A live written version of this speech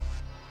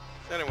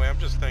Anyway, I'm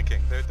just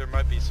thinking, there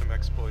might be some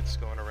exploits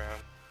going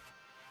around.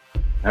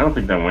 I don't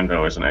think that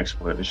window is an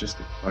exploit. It's just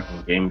the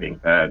fucking game being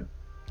bad.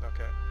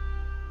 Okay.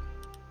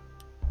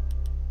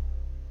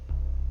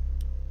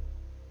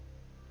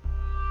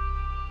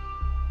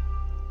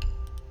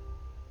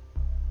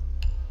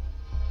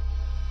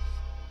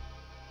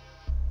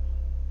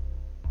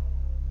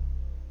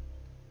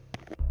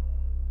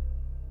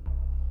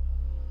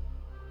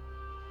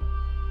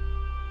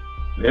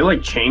 They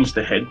like changed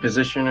the head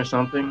position or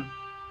something.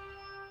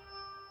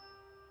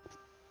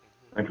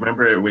 Like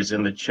remember it was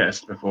in the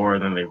chest before,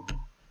 and then they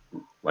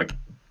like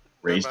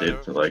raised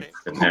it to like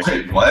the neck.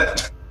 Wait,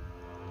 what?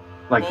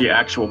 Like the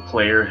actual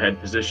player head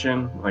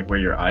position, like where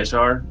your eyes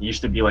are, it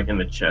used to be like in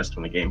the chest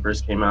when the game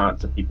first came out,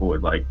 so people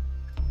would like.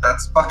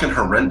 That's fucking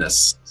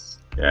horrendous.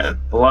 Yeah,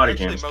 a lot of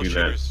games most do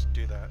that.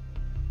 do that.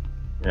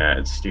 Yeah,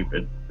 it's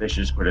stupid. They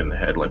should just put it in the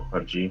head like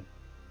PUBG.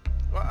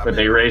 Well, But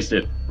they raised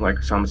it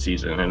like some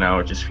season, and now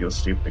it just feels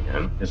stupid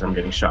again because I'm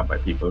getting shot by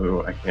people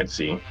who I can't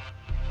see.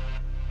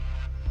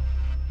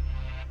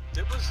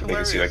 It was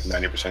hilarious. They can see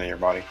like 90% of your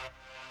body.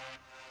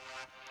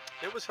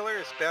 It was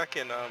hilarious back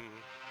in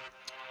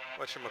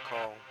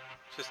whatchamacall,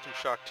 System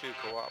Shock 2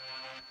 co-op,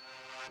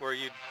 where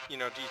you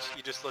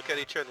just look at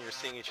each other and you're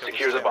seeing each other.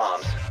 Secure the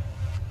bombs.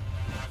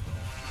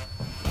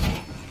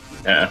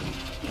 Yeah.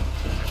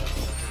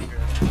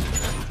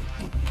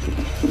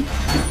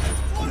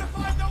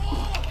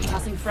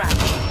 Tossing frag.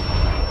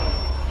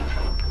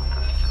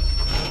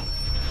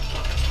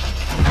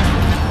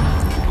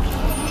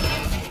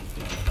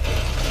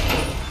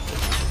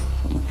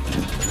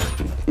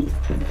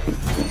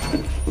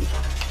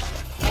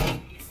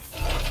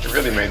 They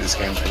really made this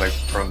game for like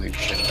pro league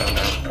shit down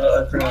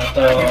now. I forgot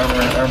to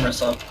throw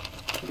armor's up.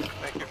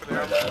 Thank you for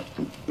the help.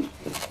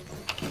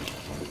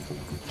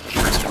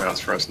 First rounds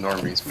for us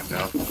normies, but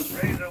now.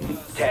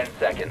 10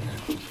 seconds.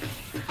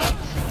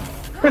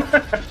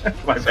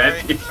 My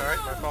bad. Sorry,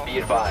 my fault. Be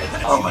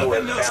advised, Op 4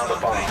 has found the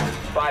bomb.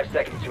 5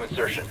 seconds to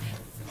insertion.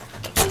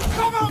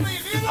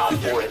 Op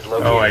 4 has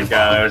located Oh my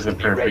god, that was the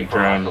Be ready perfect for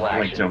drone. hostile Like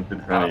action. jumped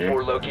in front of Op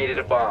 4 you. located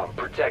a bomb.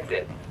 Protect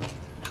it.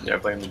 Yeah,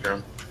 blame the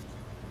drone.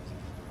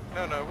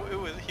 No,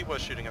 he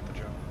was shooting at the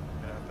drone.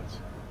 It happens.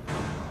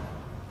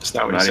 It's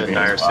not what Not he said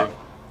even in his IRC. fault.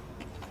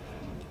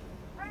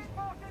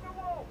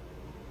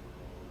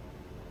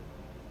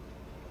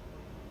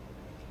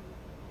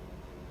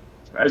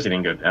 Surprised he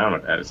didn't go down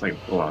with that. It's like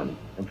full on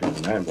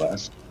fucking nine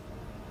blast.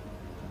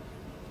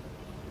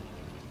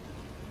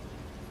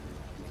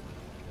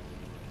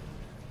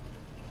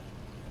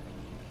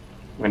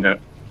 Window.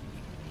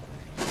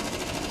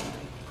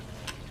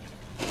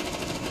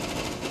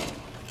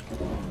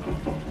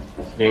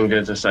 Getting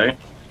good to say.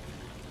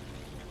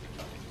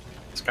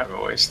 It's kind of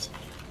a waste.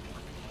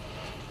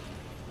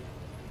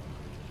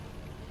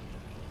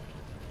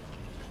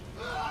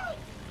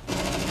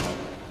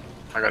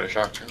 I got a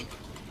shock drone.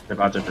 They're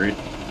about to breed.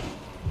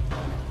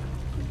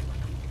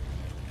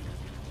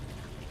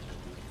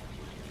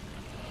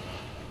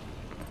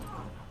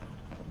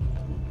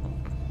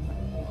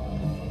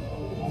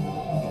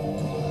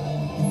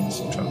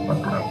 Just trying to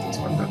fuck around with this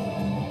window.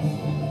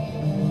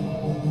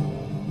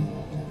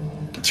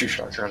 Two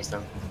shock drones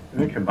down. I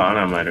think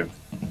Cabana might have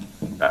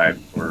died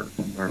or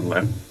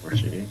left before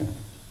she.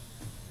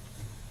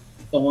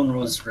 The one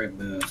was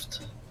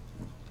removed.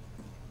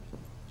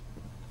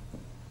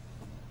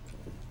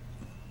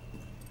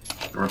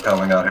 They're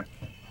repelling out here.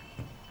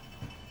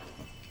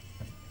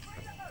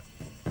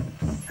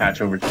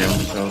 Hatch over Jim,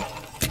 so.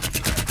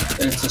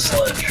 It's a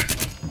sledge.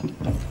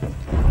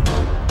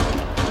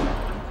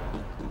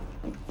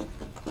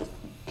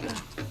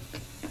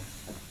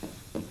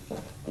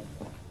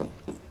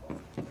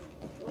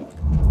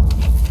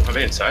 Are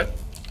they inside?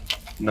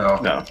 No.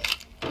 No.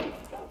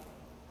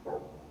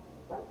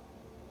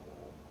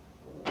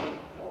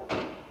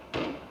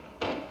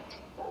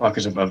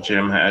 Walkers above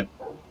Jim had.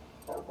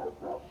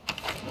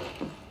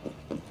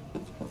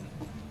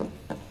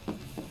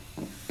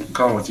 I'm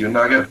going with you,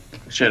 Nugget.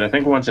 Shit, I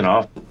think one's an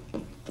off.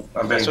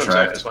 I'm being This one's inside.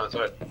 tracked. This one's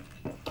inside.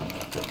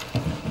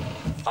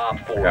 Op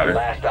 4, Got her.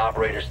 last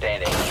operator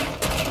standing.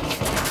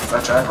 Is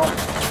that Jackal?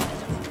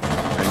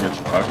 I think it's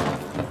fucked.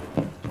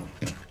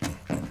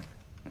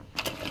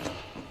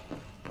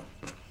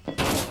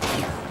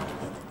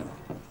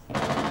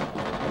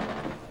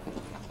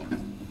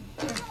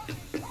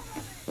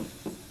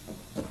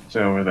 It's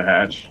over the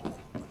hatch.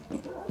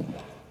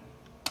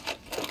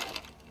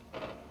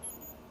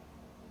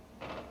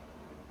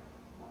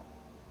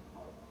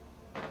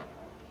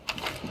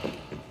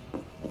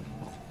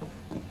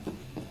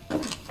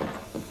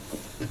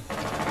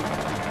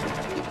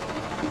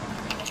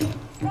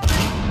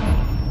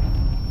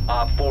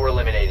 Op 4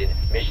 eliminated.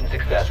 Mission Nice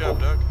successful. job,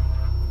 Doug.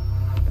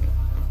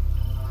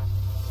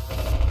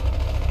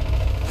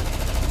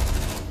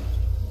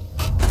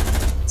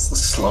 It's the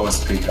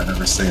slowest peak I've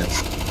ever seen.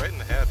 Right in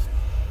the head.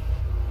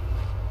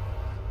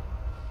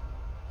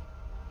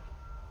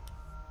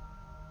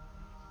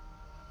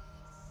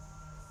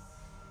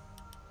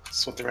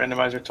 That's what the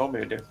randomizer told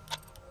me to do.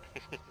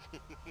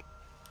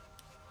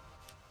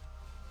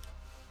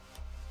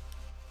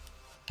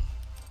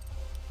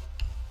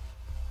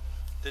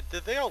 Did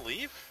they all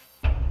leave?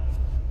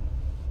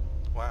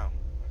 Wow.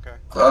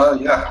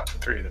 Okay. Yeah.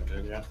 3 of them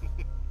did, yeah.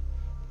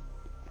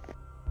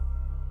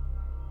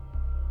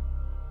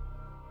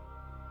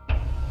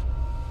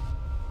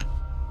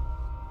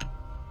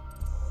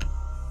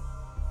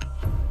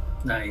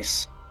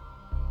 Nice.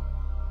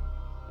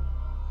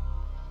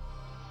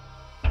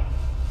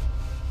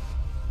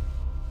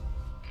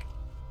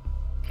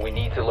 We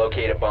need to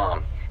locate a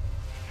bomb.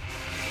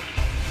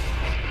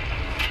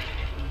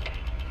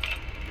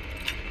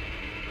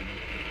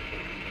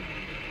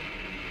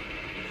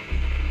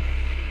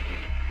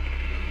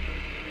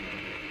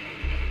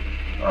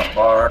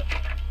 Bar.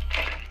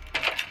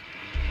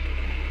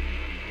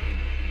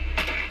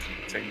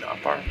 Take the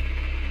up bar.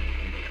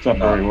 It's up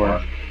where we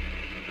were.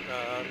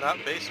 Not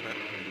basement.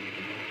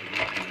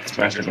 It's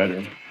master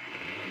bedroom.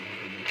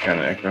 Got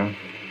an echo.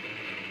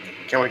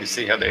 Can't wait to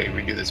see how they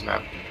redo this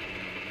map.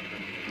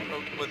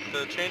 Oh, with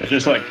the changes. It's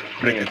just like that are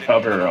putting a making it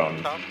cover up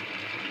on. top.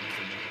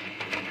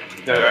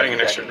 They're adding an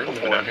extra Seconds room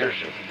before down here.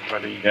 insertion. By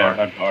the Yeah, bar.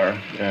 that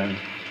bar. Yeah.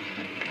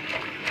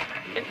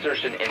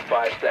 Insertion in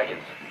 5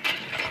 seconds.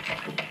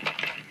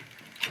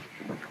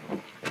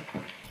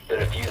 The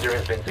diffuser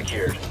has been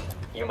secured.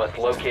 You must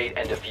locate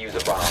and defuse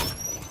a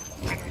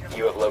bomb.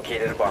 You have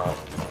located a bomb.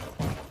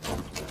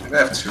 They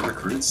have 2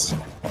 recruits.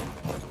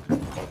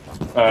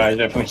 I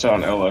definitely saw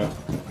an Ella.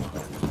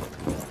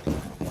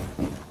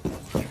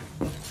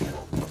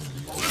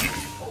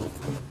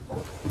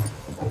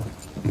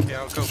 Okay,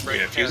 I'll go You break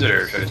gonna fuse it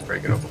or hatches. should I just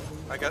break it open?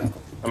 I got.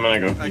 I'm gonna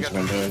go I fuse got-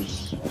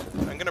 windows.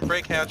 I'm gonna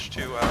break hatch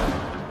to.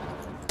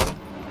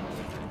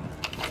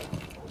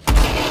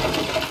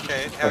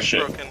 Okay, Oh hatch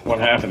shit. broken. One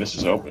half of this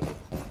is open.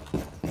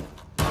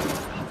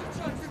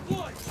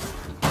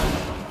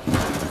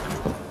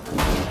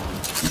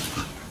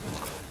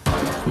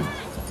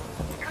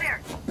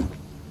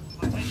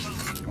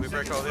 Can we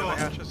break all the other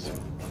hatches?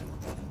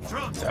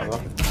 That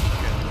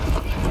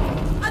one.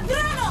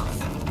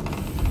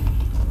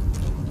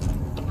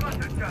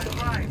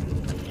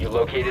 You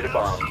located a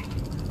bomb.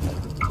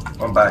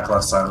 One back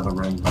left side of the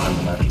room behind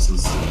the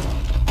mattresses.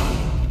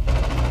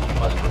 You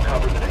must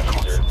recover the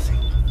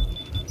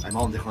diffuser. I'm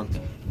on the hunt.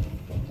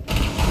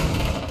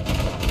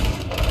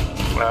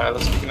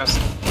 Let's speak us.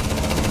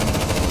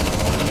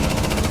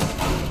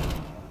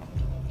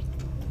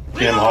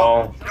 TDM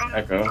Hall.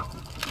 Echo.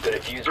 The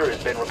diffuser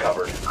has been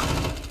recovered.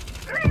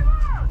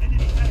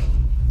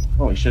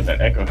 Holy shit, that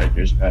echo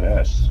headgear is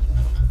badass.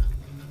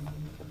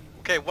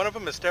 Okay, one of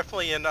them is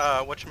definitely in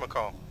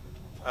whatchamacall.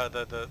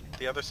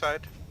 The other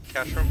side,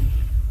 cash room.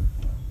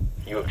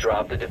 You have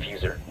dropped the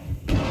diffuser.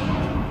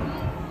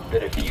 The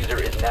diffuser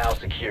is now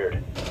secured.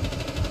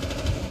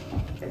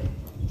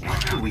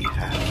 What do we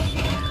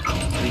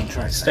have? Green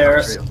tracks.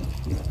 Stairs.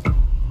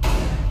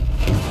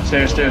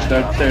 Stairs, stairs,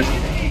 Doug, stairs.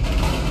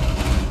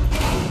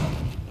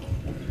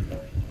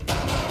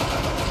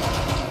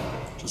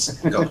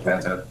 Just go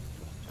plant it.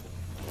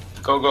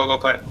 Go,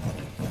 plant.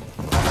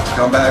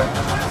 Come back.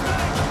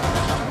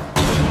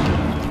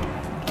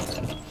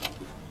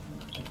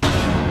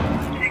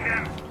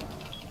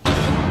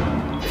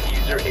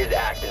 Diffuser is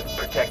active,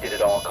 protected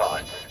at all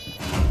costs.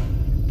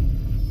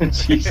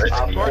 Jesus.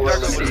 Op 4 Mark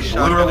Douglas with a eliminated.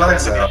 Blew her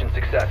legs out. Mission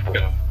successful.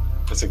 Yeah.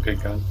 That's a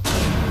good gun.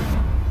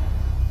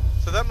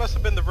 So that must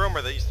have been the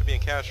roomer that used to be in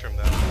cash room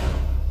then.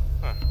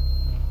 Huh.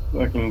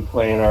 Fucking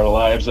playing our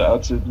lives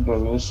out to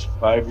this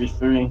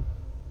 5v3.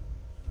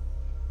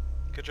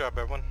 Good job,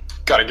 everyone.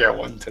 Gotta get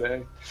one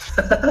today.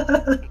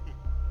 I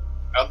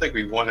don't think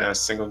we won a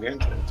single game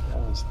today, to be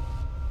honest.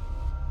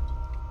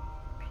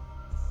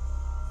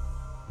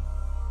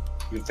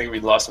 You'd think we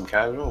lost some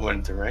casual, went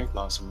into rank,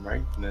 lost some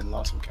rank, and then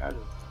lost some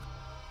casual.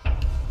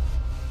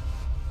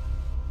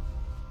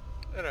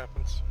 It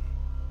happens.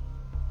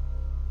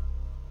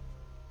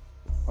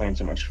 Playing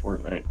so much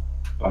Fortnite.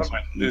 What am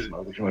I losing?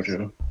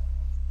 Mojo.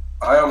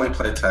 I only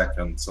play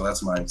Tekken, so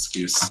that's my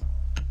excuse.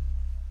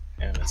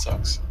 Yeah, that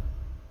sucks.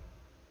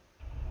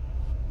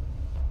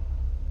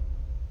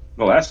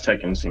 The last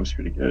Tekken seems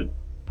pretty good.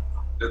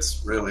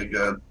 It's really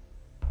good.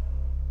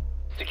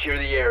 Secure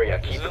the area.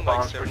 Keep Isn't the it like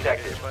bombs 70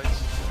 protected.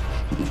 gigabytes?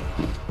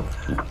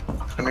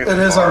 It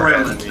is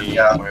already,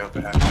 yeah.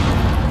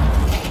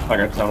 I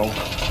got tunnel.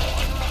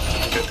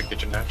 Get the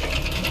kitchen hatch.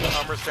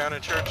 Armor's down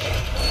in church.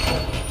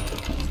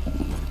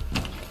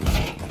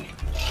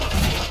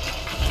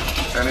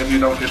 If any of you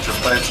don't get your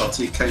plates, I'll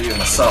TK you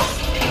myself.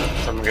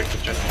 Someone get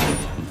kitchen.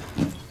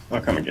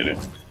 I'll come and get it.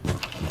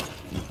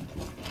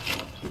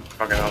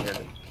 Okay, I'll get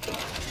it.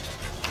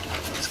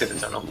 Let's get the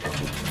tunnel.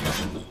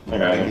 I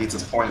got He it. needs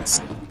his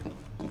points.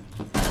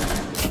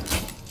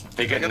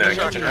 They get in Get the the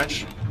kitchen shotgun.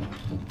 hatch.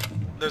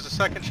 There's a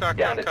second Down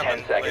shotgun to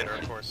coming 10 seconds. later,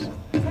 of course.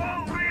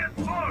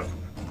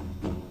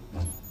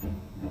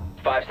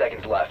 5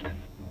 seconds left.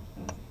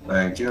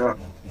 Thank you.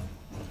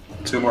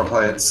 2 more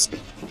plates. You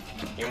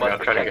Yeah, must I'll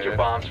try to protect get your it.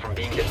 bombs from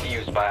being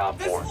defused by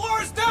Op 4.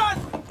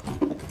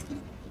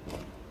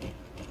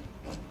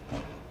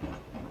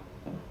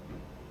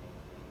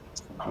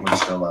 I'm gonna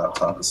chill out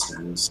top of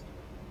stairs.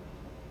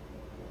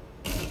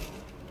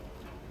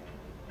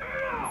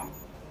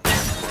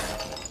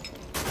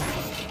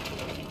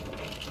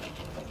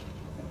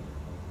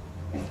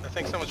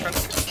 think someone's trying to...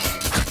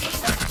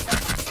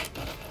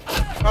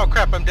 Oh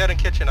crap, I'm dead in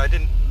kitchen. I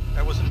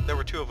wasn't, there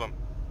were two of them.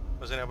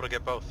 Wasn't able to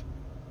get both.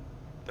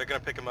 They're gonna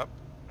pick him up.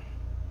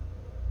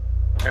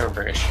 I would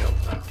bring a shield.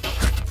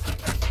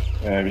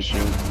 Yeah, I have a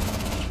shield.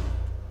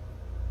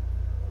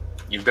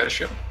 You've got a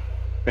shield?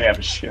 They have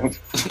a shield.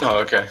 Oh,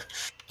 okay.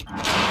 There's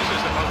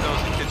among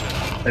those in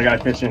kitchen. They got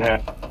a kitchen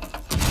hat.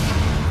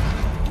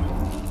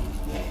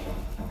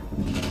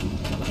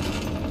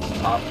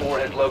 Op 4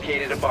 has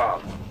located a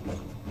bomb.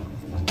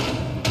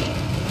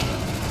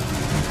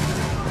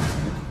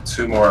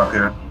 2 more up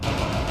here.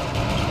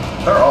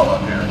 They're all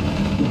up here.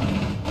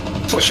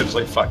 Push is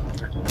like 5.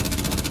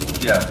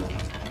 Yeah.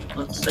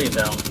 Let's stay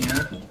down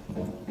here.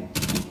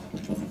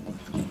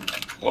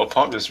 Well,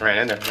 Pump just ran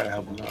in there. I gotta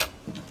help him out.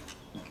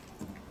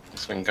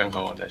 Swing gung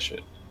ho on that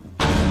shit.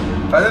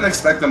 I didn't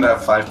expect them to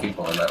have 5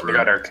 people in that We room.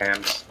 got our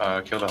cams.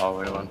 Kill the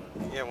hallway one.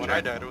 Yeah, when I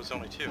died, it was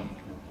only 2.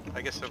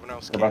 I guess everyone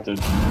else They're came. about to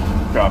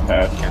drop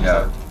hat.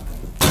 Yeah.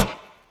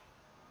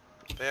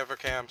 They have our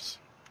cams.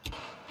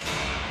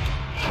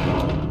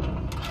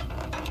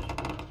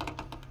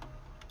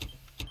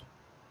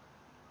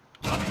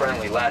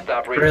 Friendly, last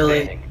operator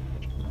Really? standing.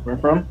 Where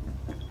from?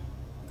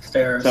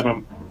 Stairs.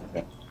 7.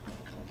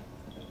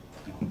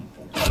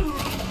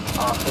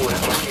 Op 4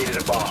 has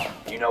located a bomb.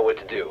 You know what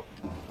to do.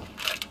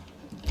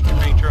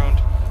 You're being droned.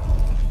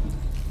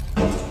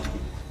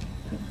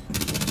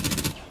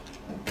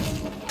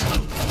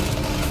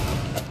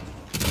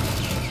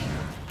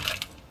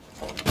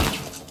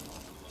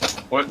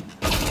 What?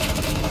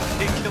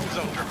 He killed his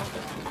own drone.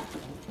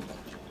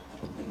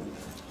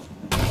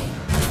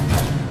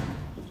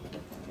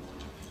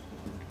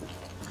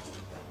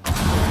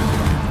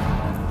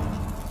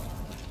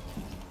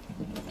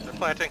 They're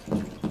planting.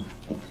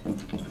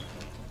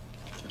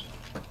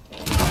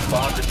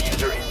 Bomb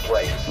diffuser in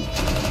place.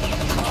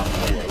 Op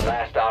 4,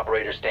 last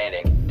operator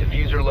standing.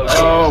 Diffuser located.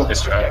 Oh.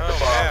 Protect the Oh,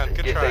 bomb. man,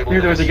 good try. Disable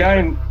Dude, there was a guy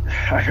in...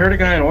 I heard a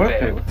guy in oil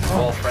pit. What the fuck?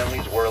 All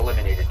friendlies were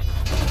eliminated.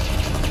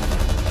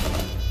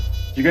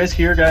 Did you guys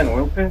hear a guy in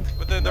oil pit?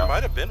 But there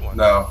might have been one.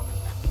 No.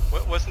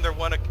 Wasn't there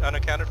one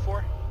unaccounted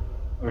for?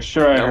 I was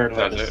sure I Nope, heard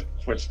like that's a it.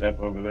 footstep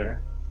over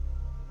there.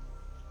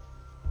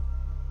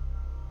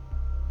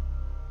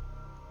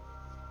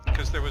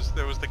 Because there was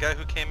the guy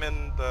who came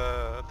in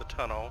the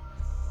tunnel,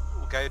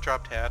 the guy who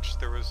dropped hatch.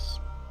 There was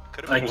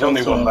could have I been There's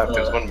only killed one some, left.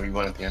 There's one where you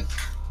went at the end.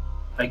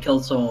 I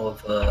killed someone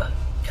with a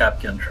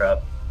Capcan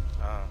trap,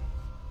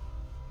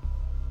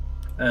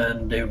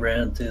 and they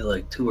ran through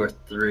like 2 or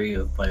 3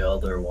 of my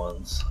other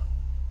ones.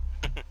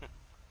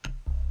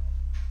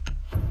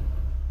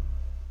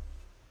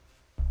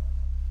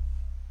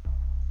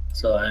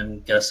 So I'm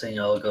guessing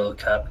I'll go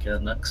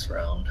Capcan next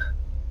round.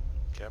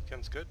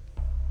 Capcan's good.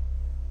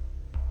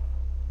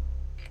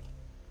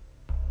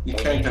 You We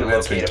can't need to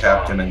convince me locate a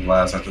Captain bomb. and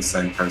Glass are the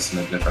same person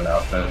in different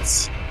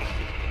outfits.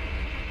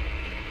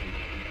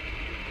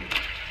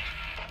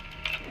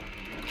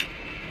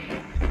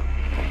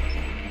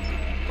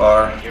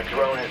 Bar. Your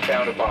drone has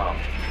found a bomb.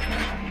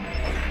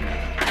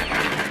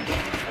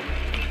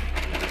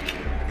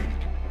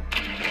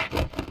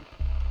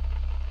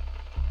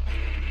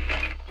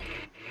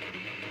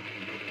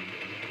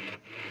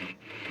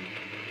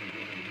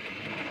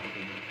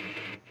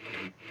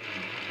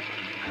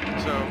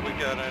 So we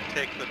gotta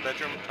take the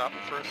bedroom top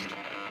first.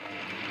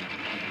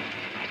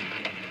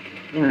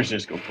 Let's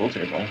just go full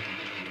table.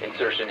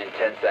 Insertion in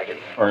 10 seconds.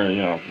 Or, you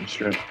know,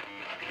 strip.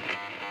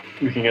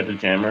 We can get the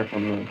jammer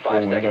from the 5 full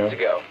window. seconds to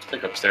go.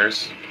 Take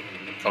upstairs.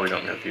 Oh, we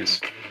don't have fuse.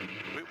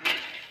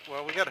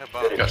 Well, we gotta have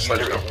The bombs. got sledge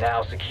diffuser go. is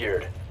now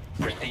secured.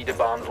 Proceed to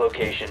bomb's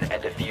location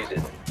and defuse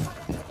it.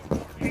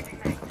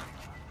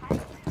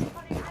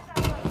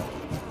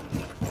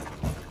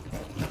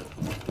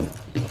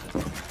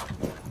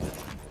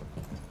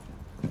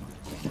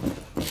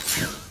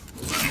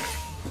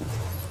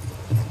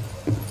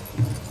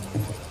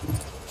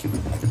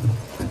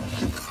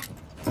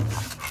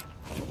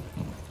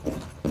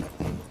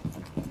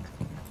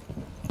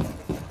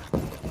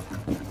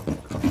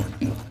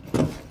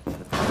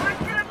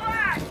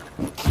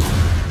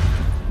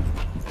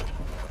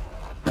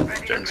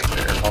 James in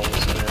there.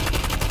 Always in there.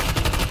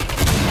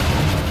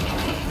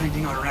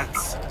 Finding our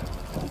rats.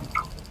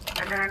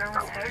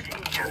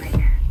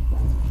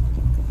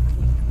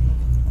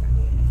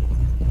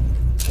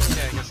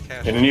 Yeah, I guess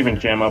cash. They didn't even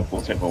jam up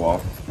full table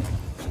wall.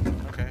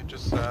 Okay,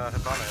 just hit bomb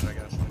it, I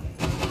guess.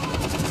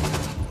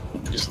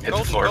 Just hit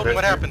Golden, the floor. Golden,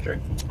 what right happened? there.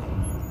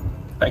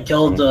 I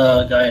killed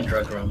the guy in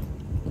drug room.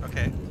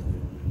 Okay.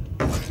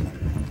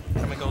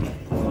 Coming, Golden.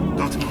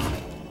 Don't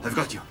move. I've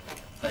got you.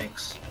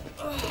 Thanks.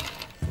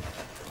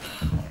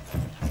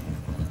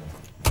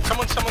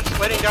 Someone's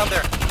waiting down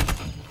there.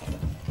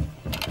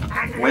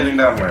 Waiting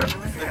down where?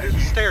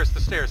 The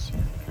stairs.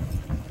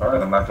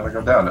 Alright, I'm not gonna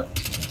go down it.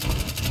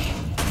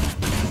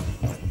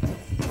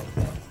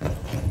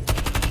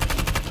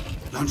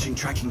 Launching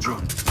tracking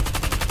drone.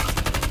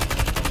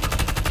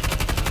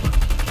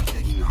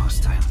 Tagging a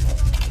hostile.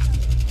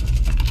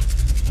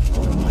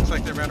 Looks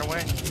like they ran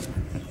away.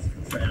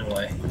 Ran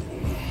away.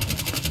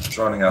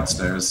 Droning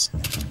outstairs.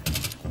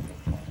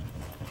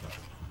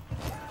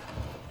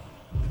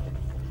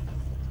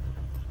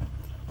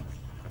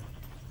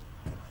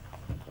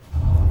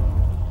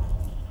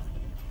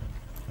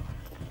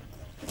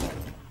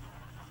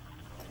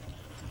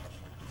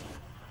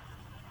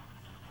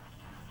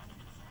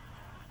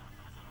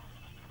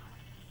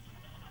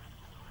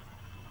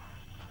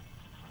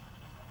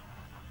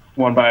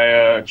 One by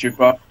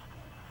jukebox.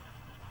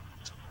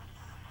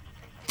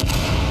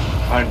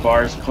 Behind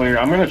bars, clear.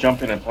 I'm gonna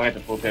jump in and plant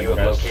the full pin, You have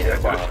guys. located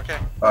a bomb. Okay.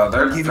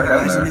 They're Keep in your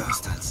eyes on the there.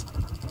 hostiles.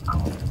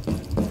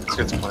 Let's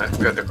get the plan.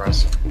 Good to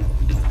cross.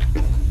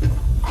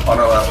 On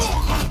our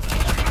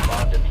left.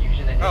 Bomb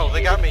diffusion Oh,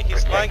 they got me. initiated.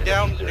 He's Protect lying the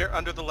down diffuser. near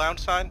under the lounge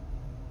sign.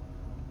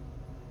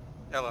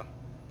 Ella.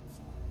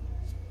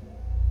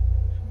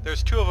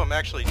 There's two of them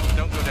actually.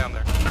 Don't go down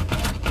there.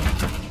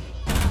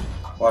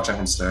 Watching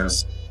him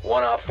stairs.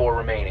 One op 4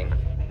 remaining.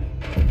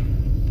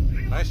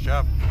 Nice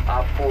job.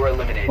 Op 4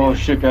 eliminated. Oh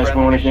shit, guys, Friendly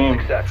we won a mission game.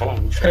 Successful.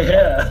 Oh, shit.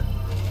 Yeah.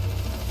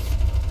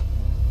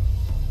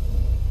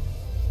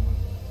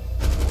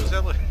 What was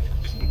Ella?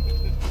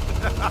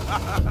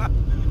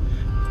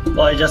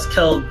 Well, I just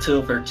killed two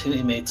of her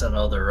teammates in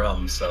other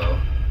rooms, so.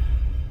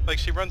 Like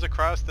she runs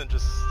across, then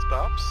just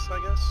stops. I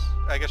guess.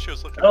 I guess she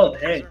was looking. Oh, for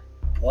the hey.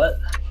 diffuser. What?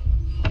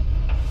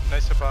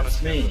 Nice Habana It's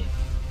skin. me.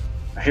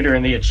 I hit her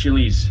in the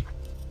Achilles.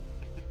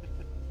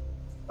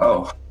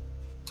 Oh,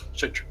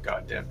 Shut your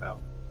goddamn mouth.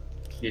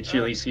 The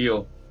Achilles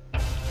heel.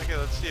 Okay,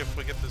 let's see if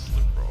we get this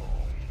loot roll.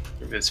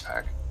 Give me this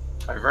pack.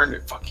 I've earned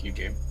it. Fuck you,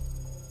 game.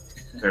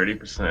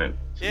 30%.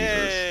 Jesus.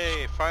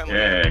 Yay! Finally,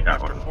 Yeah,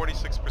 got after one.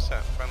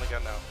 46%, finally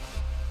got out.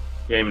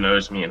 Game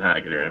knows me and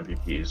Hackett are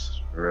MVPs.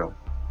 For real.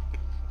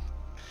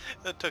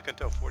 That took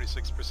until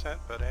 46%,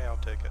 but hey, I'll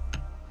take it.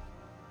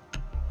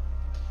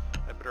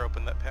 I better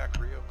open that pack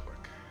real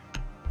quick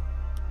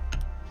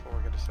before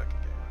we get a second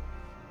game.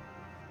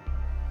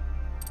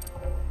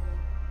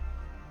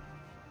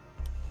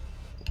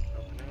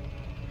 Opening.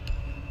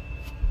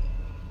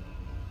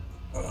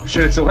 Oh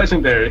shit, it's a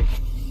legendary.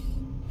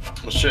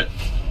 Well, shit.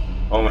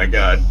 Oh my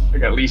god. I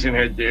got Legion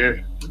head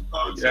deer.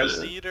 Yes.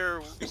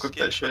 Leader Equip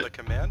skin that for shit. the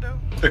commando?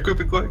 Equip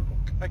it quick.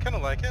 I kind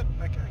of like it.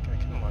 I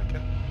kind of like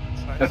it.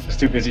 It's nice. That's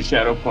too busy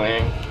shadow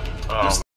playing. Oh,